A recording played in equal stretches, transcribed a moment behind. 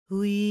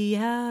We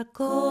are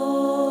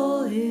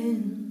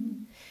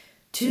going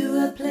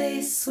to a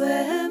place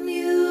where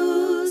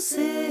music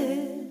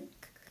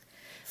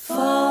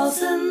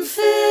falls and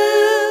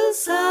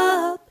fills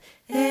up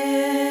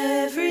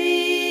everything.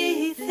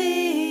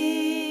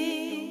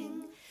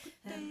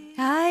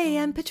 Hi,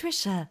 I'm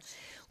Patricia.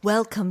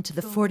 Welcome to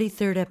the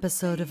 43rd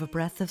episode of A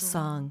Breath of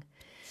Song.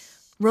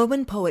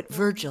 Roman poet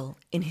Virgil,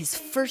 in his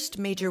first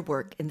major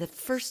work in the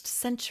 1st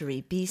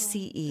century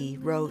BCE,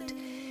 wrote,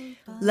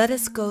 "Let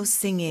us go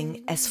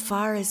singing as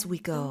far as we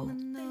go.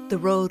 The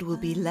road will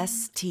be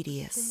less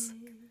tedious."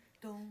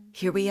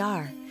 Here we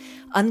are,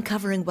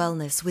 uncovering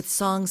wellness with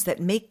songs that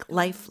make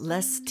life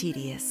less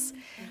tedious.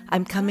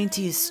 I'm coming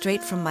to you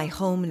straight from my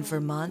home in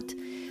Vermont.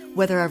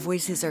 Whether our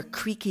voices are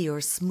creaky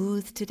or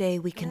smooth today,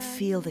 we can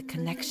feel the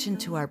connection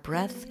to our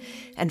breath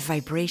and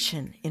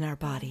vibration in our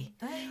body.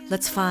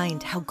 Let's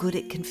find how good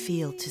it can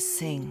feel to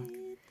sing.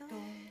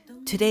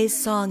 Today's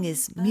song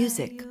is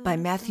Music by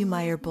Matthew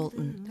Meyer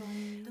Bolton.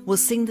 We'll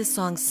sing the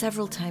song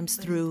several times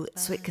through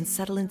so it can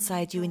settle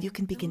inside you and you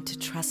can begin to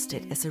trust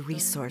it as a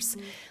resource.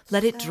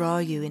 Let it draw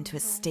you into a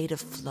state of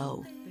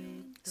flow.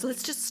 So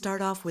let's just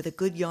start off with a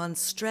good yawn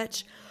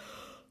stretch.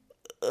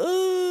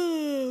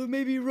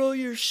 Maybe roll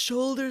your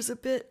shoulders a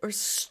bit or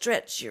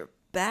stretch your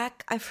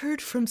back. I've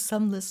heard from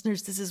some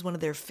listeners this is one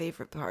of their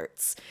favorite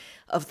parts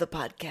of the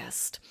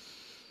podcast.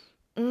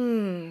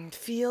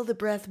 Feel the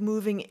breath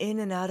moving in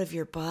and out of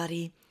your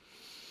body.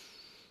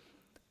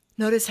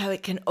 Notice how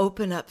it can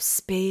open up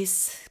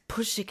space,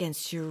 push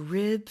against your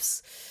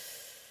ribs,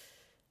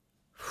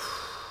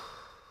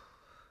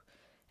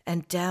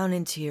 and down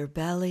into your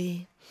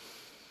belly.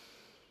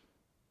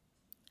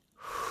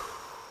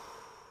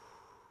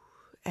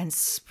 And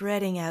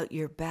spreading out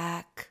your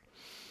back.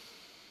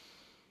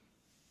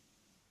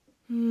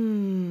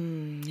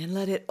 And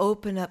let it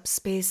open up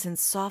space and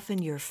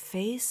soften your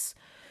face.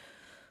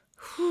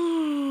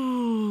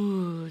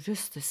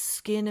 Just the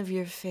skin of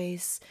your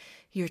face,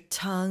 your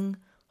tongue,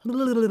 and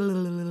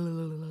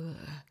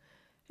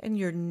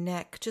your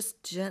neck.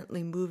 Just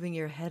gently moving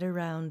your head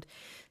around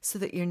so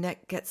that your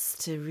neck gets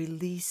to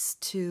release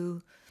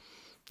too.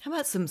 How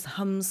about some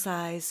hum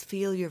sighs?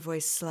 Feel your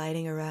voice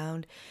sliding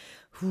around.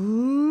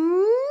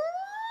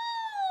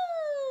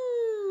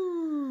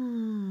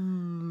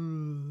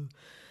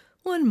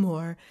 One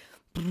more.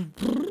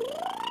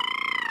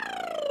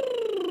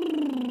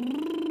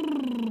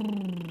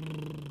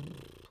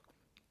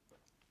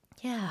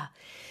 Yeah.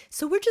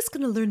 So we're just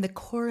going to learn the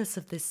chorus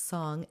of this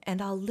song, and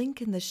I'll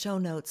link in the show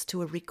notes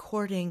to a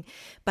recording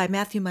by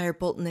Matthew Meyer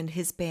Bolton and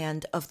his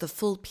band of the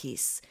full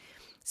piece.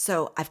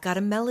 So I've got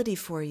a melody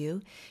for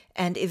you,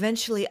 and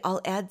eventually I'll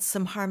add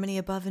some harmony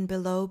above and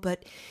below,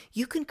 but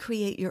you can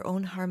create your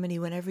own harmony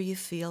whenever you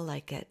feel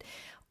like it,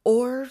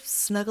 or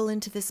snuggle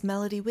into this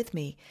melody with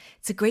me.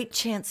 It's a great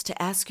chance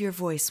to ask your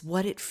voice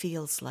what it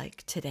feels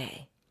like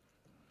today.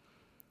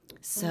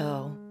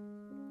 So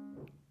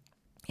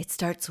it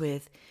starts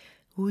with,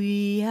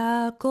 we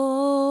are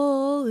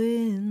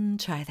going,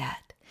 try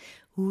that.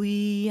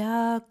 We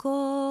are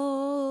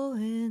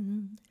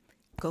going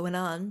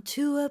on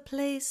to a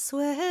place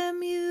where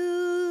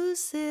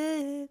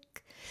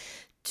music,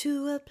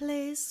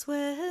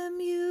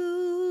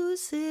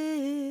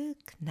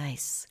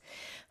 nice,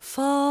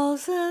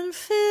 falls and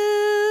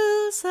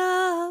fills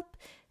up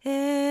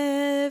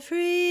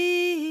everything.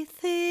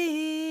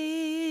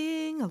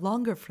 A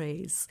longer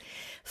phrase,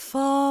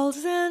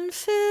 falls and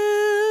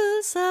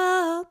fills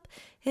up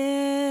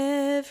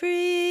everything.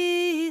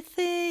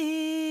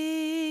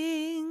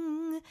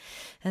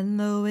 And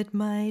though it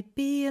might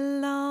be a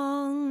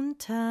long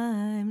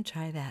time,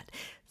 try that.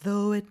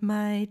 Though it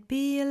might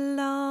be a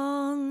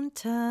long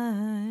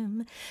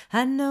time,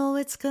 I know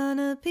it's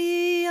gonna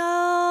be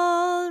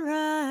all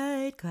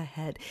right. Go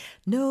ahead.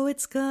 Know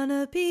it's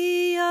gonna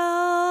be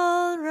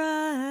all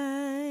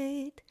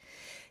right.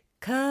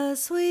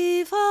 'Cause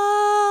we've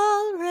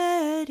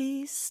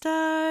already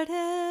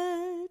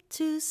started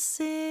to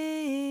sing.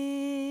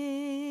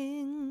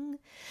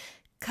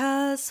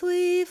 'Cause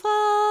we've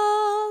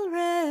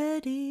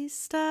already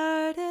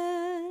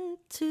started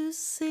to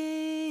sing.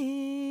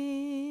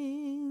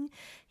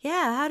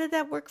 Yeah, how did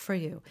that work for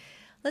you?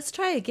 Let's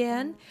try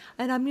again,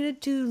 and I'm going to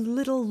do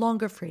little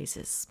longer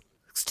phrases.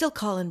 Still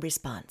call and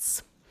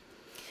response.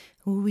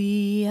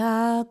 We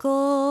are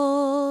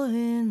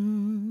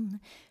going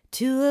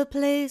to a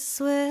place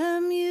where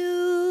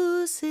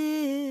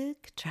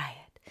music, try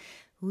it.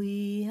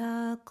 We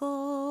are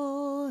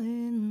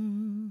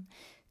going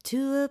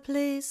to a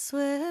place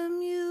where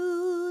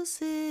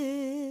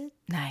music,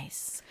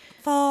 nice,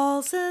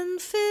 falls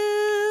and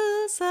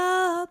fills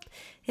up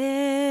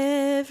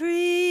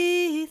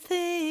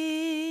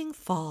everything.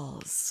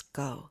 Falls,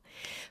 go.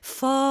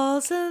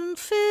 Falls and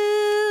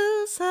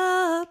fills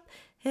up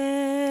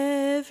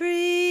everything.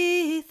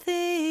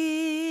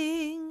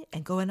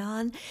 And going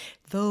on,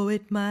 though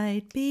it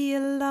might be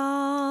a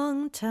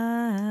long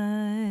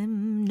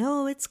time,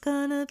 know it's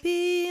gonna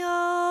be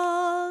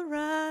all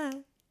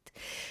right.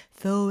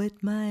 Though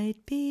it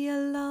might be a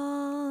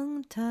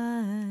long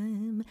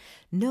time,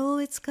 know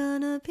it's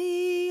gonna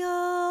be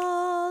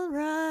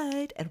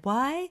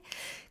Why?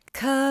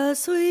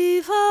 'Cause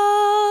we've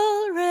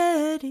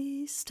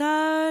already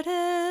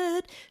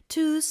started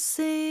to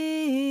sing.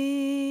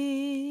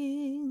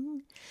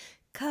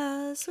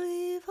 'Cause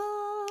we've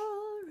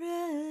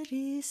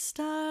already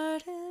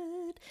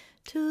started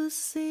to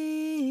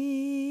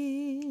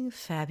sing.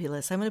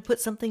 Fabulous. I'm going to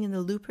put something in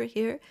the looper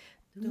here.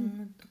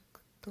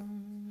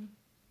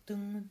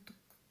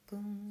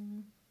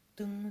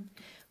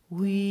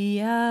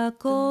 We are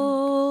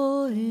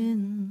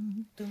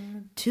going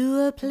to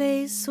a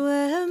place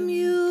where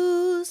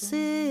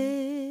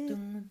music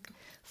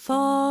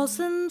falls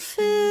and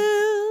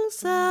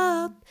fills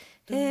up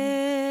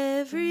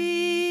everything.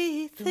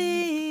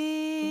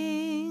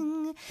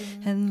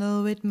 And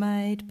though it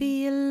might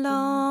be a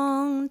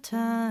long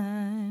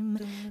time,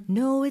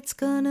 know it's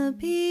gonna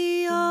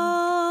be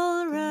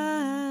all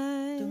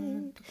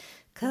right.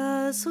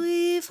 'Cause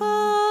we've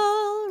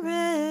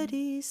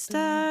already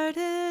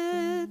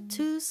started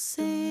to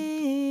sing.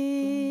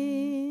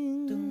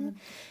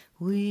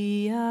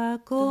 We are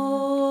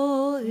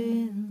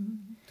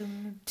going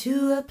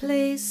to a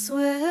place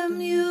where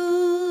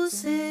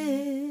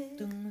music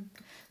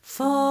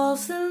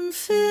falls and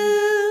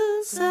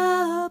fills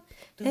up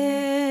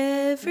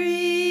everything.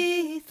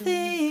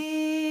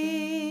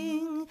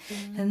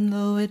 And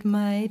though it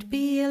might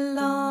be a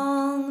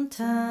long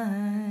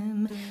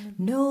time,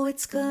 know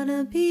it's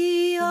gonna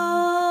be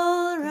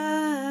all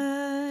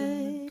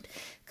right.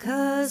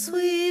 'Cause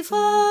we've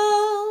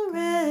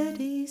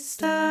already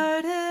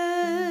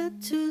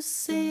started to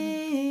sing.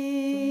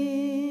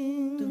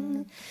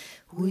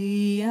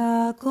 We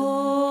are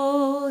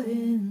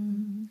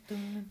going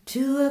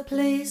to a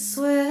place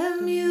where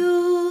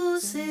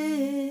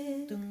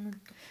music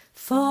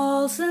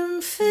falls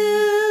and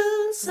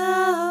fills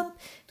up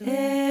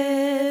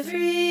everything.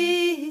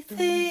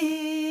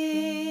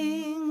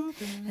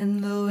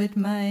 And though it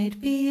might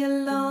be a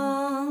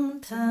long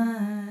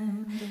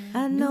time,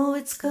 I know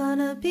it's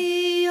gonna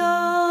be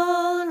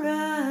all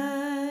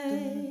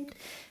right.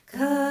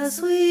 'Cause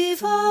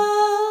we've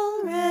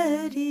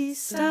already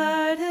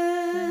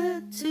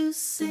started to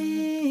sing.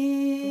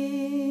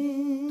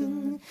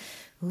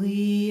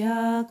 We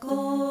are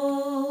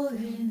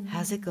going.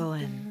 How's it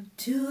going?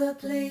 To a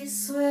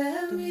place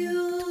where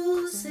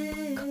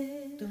music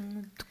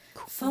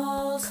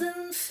falls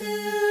and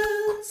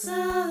fills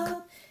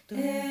up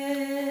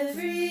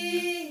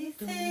everything.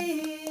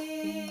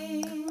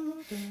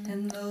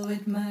 And though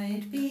it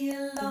might be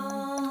a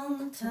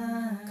long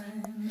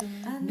time,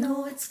 I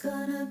know it's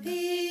gonna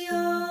be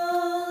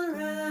all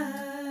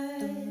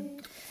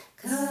right.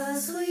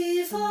 'Cause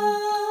we've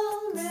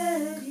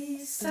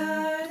already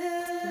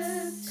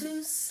started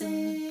to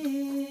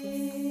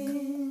sing.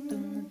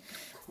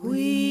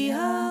 We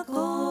are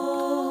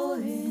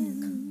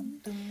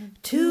going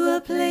to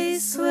a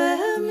place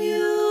where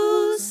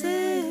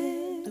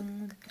music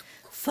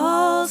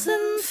falls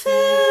and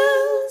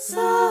fills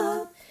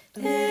up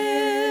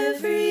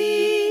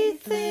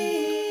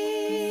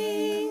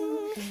everything.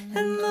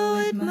 And though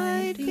it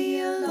might be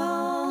a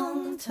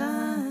long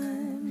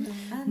time,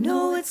 I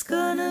know it's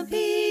gonna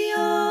be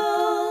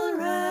all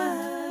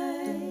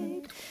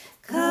right.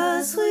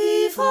 'Cause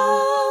we've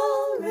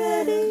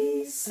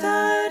already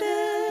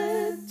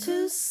started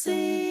to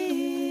sing.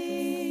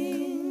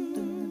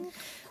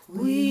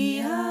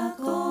 We are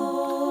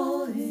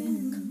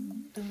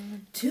going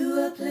to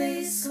a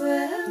place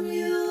where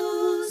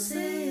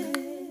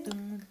music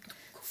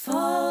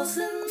falls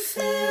and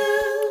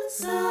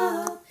fills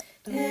up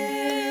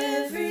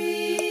everything.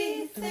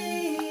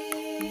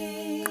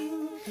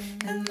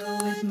 And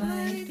though it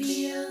might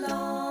be a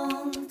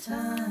long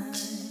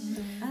time,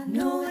 I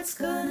know it's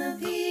gonna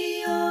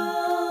be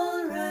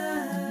all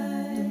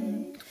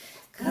right.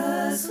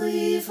 'Cause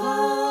we've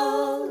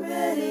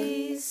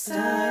already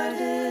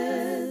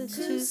started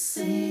to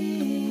sing.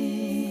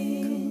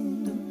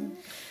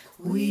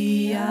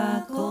 We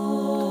are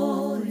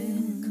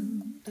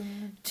going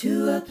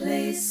to a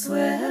place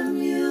where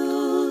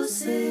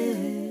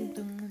music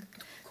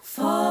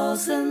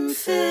falls and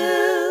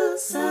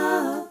fills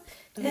up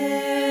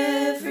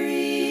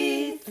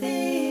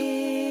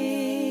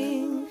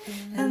everything.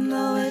 And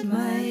though it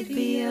might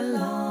be a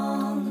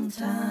long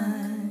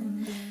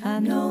time, I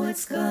know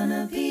it's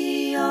gonna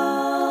be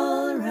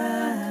all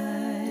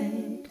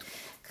right.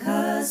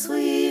 'Cause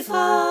we've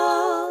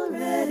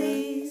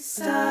already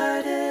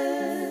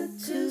started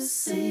to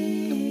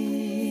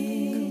sing.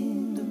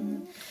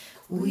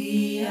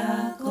 We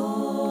are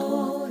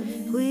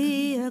going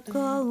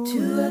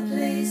to a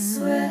place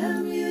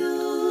where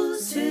music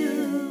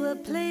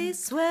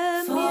falls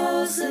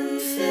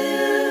and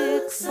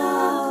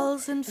fills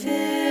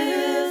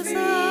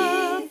up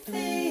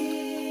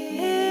everything.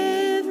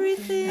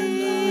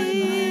 And though it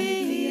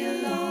might be a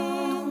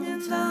long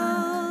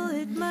time,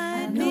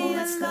 I know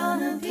it's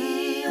gonna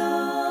be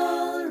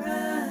all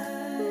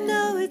right.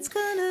 No, it's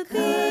gonna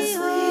be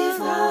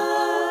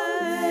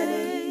all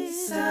right.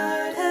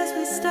 As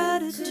we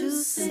started to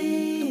sing.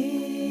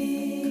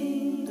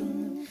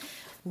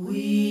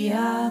 We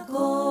are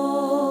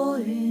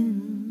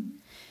going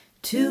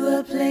to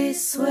a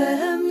place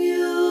where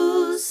music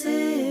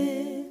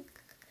music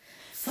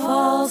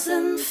falls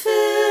and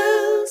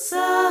fills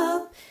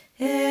up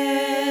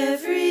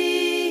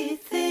everything.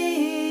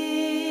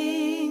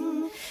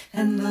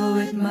 And though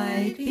it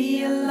might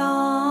be a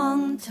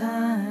long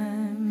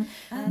time,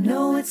 I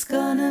know it's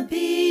gonna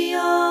be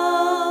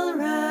alright,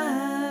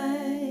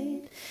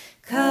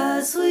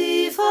 'cause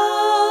we've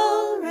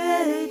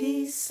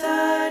already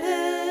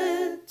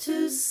started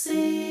to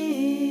sing.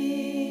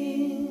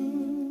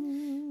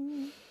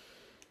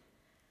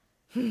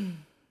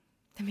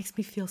 That makes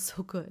me feel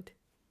so good.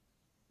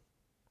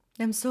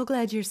 I'm so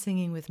glad you're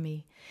singing with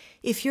me.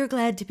 If you're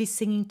glad to be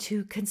singing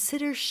too,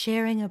 consider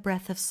sharing a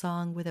breath of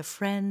song with a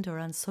friend or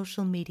on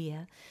social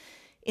media.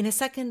 In a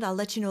second, I'll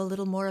let you know a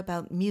little more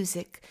about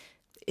music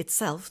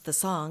itself, the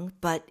song,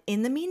 but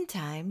in the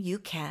meantime, you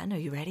can, are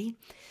you ready?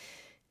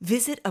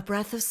 Visit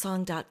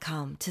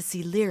abreathofsong.com to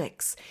see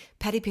lyrics,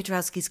 Patty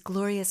Piotrowski's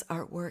glorious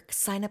artwork,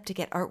 sign up to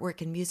get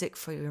artwork and music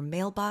for your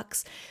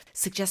mailbox,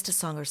 suggest a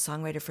song or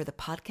songwriter for the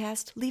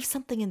podcast, leave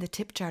something in the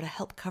tip jar to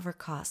help cover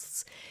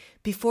costs.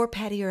 Before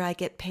Patty or I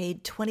get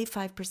paid,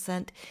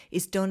 25%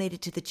 is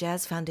donated to the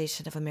Jazz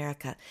Foundation of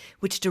America,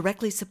 which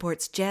directly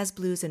supports jazz,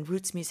 blues, and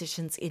roots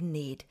musicians in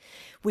need.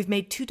 We've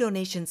made 2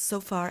 donations so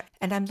far,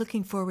 and I'm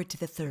looking forward to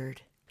the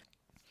 3rd.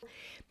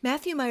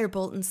 Matthew Meyer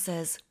Bolton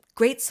says,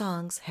 great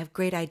songs have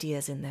great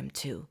ideas in them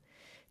too.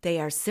 They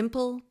are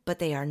simple, but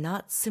they are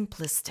not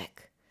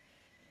simplistic.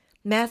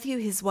 Matthew,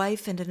 his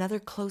wife, and another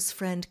close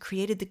friend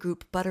created the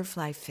group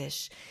Butterfly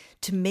Fish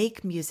to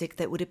make music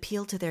that would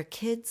appeal to their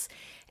kids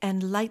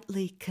and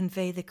lightly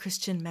convey the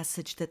Christian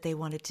message that they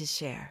wanted to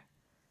share.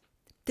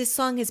 This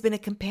song has been a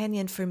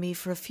companion for me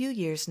for a few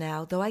years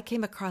now, though I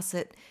came across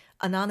it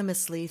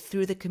anonymously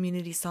through the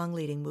community song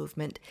leading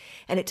movement,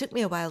 and it took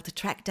me a while to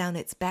track down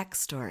its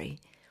backstory.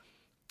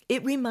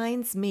 It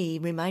reminded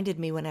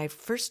me when I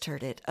first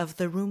heard it of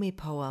the Rumi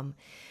poem,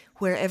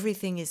 Where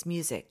Everything is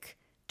Music,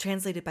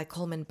 translated by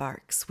Coleman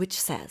Barks, which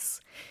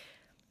says,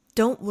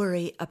 "Don't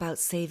worry about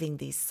saving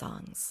these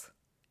songs.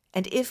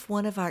 And if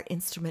one of our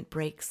instrument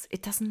breaks,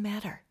 it doesn't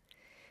matter.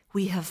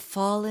 We have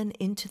fallen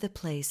into the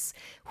place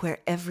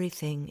where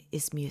everything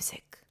is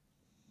music."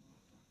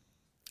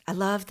 I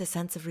love the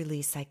sense of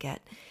release I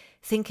get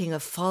thinking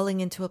of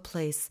falling into a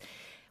place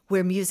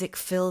where music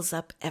fills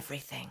up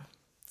everything.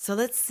 So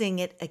let's sing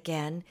it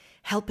again,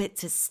 help it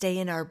to stay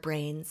in our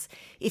brains.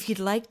 If you'd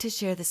like to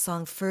share the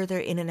song further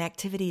in an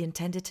activity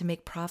intended to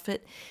make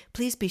profit,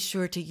 please be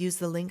sure to use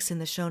the links in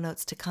the show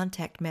notes to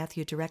contact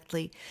Matthew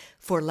directly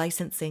for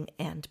licensing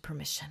and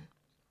permission.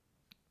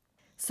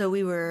 So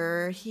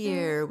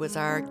here was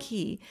our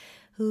key.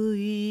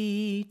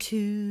 1,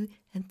 2,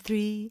 and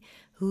 3.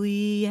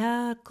 We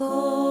are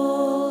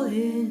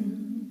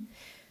going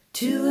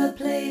to a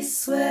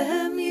place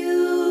where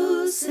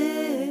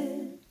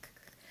music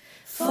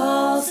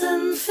falls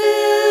and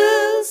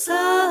fills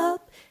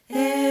up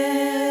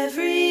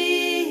everything.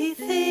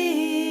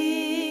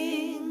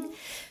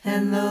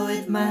 And though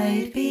it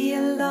might be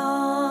a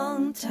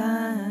long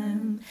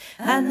time,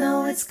 I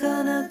know it's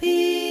gonna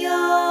be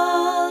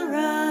alright,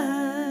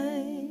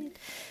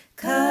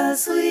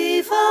 'cause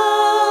we've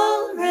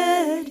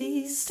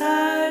already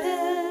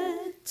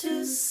started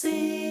to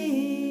sing.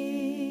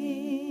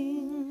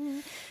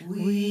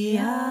 We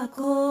are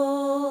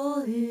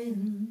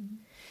going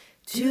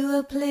to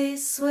a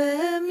place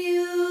where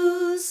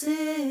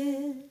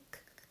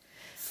music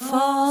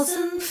falls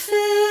and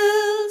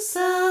fills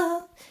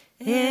up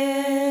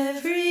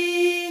everything.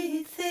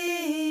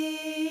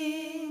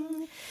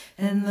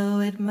 And though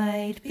it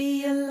might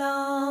be a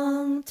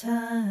long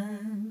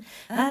time,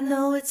 I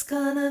know it's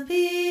gonna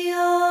be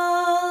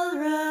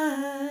alright,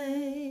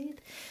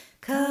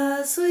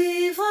 'cause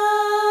we've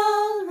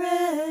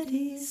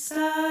already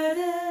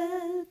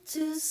started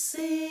to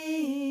sing.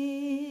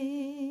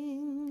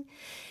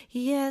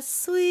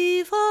 Yes,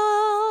 we've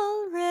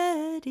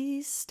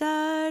already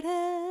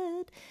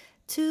started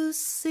to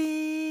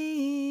sing.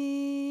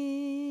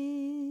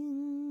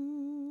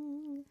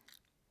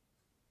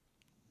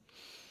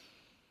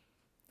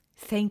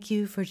 Thank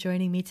you for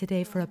joining me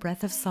today for A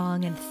Breath of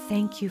Song, and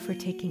thank you for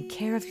taking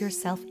care of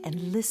yourself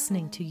and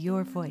listening to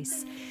your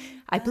voice.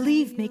 I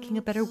believe making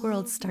a better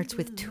world starts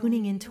with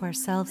tuning into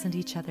ourselves and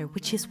each other,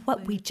 which is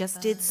what we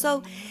just did.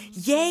 So,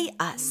 yay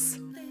us!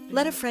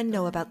 Let a friend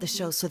know about the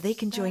show so they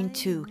can join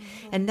too.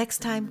 And next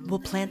time, we'll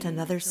plant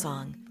another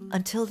song.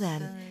 Until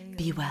then,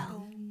 be well.